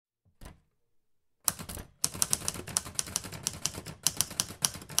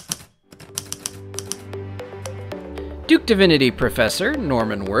Duke Divinity professor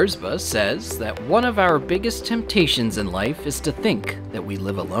Norman Wurzba says that one of our biggest temptations in life is to think that we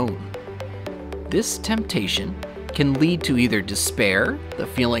live alone. This temptation can lead to either despair, the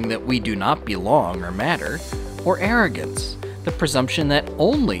feeling that we do not belong or matter, or arrogance, the presumption that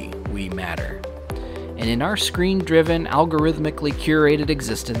only we matter. And in our screen-driven, algorithmically curated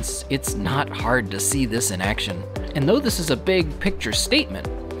existence, it's not hard to see this in action. And though this is a big picture statement,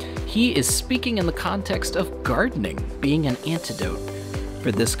 he is speaking in the context of gardening being an antidote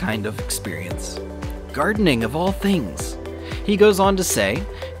for this kind of experience. Gardening, of all things. He goes on to say,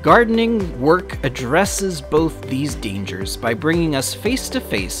 gardening work addresses both these dangers by bringing us face to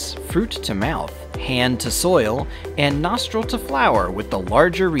face, fruit to mouth, hand to soil, and nostril to flower with the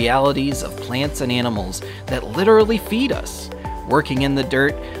larger realities of plants and animals that literally feed us. Working in the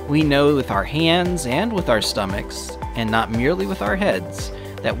dirt, we know with our hands and with our stomachs, and not merely with our heads,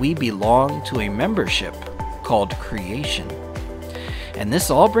 that we belong to a membership called creation. And this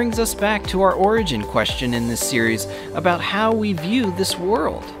all brings us back to our origin question in this series about how we view this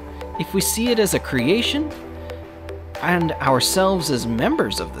world. If we see it as a creation, and ourselves as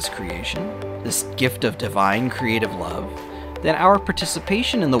members of this creation, this gift of divine creative love, then our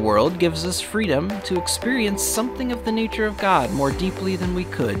participation in the world gives us freedom to experience something of the nature of God more deeply than we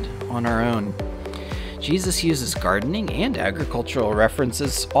could on our own. Jesus uses gardening and agricultural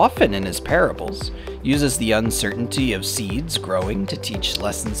references often in his parables, uses the uncertainty of seeds growing to teach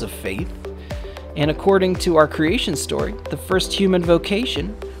lessons of faith. And according to our creation story, the first human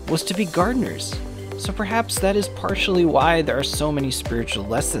vocation was to be gardeners. So perhaps that is partially why there are so many spiritual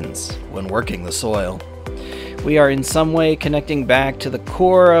lessons when working the soil. We are in some way connecting back to the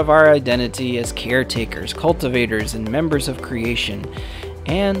core of our identity as caretakers, cultivators, and members of creation.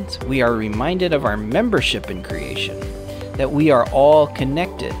 And we are reminded of our membership in creation, that we are all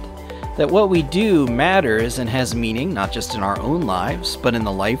connected, that what we do matters and has meaning not just in our own lives, but in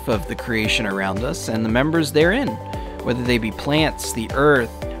the life of the creation around us and the members therein, whether they be plants, the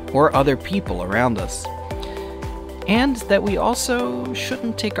earth, or other people around us. And that we also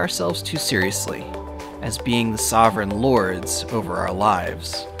shouldn't take ourselves too seriously as being the sovereign lords over our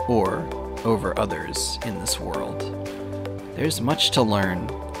lives or over others in this world. There's much to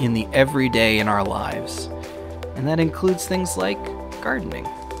learn in the everyday in our lives, and that includes things like gardening.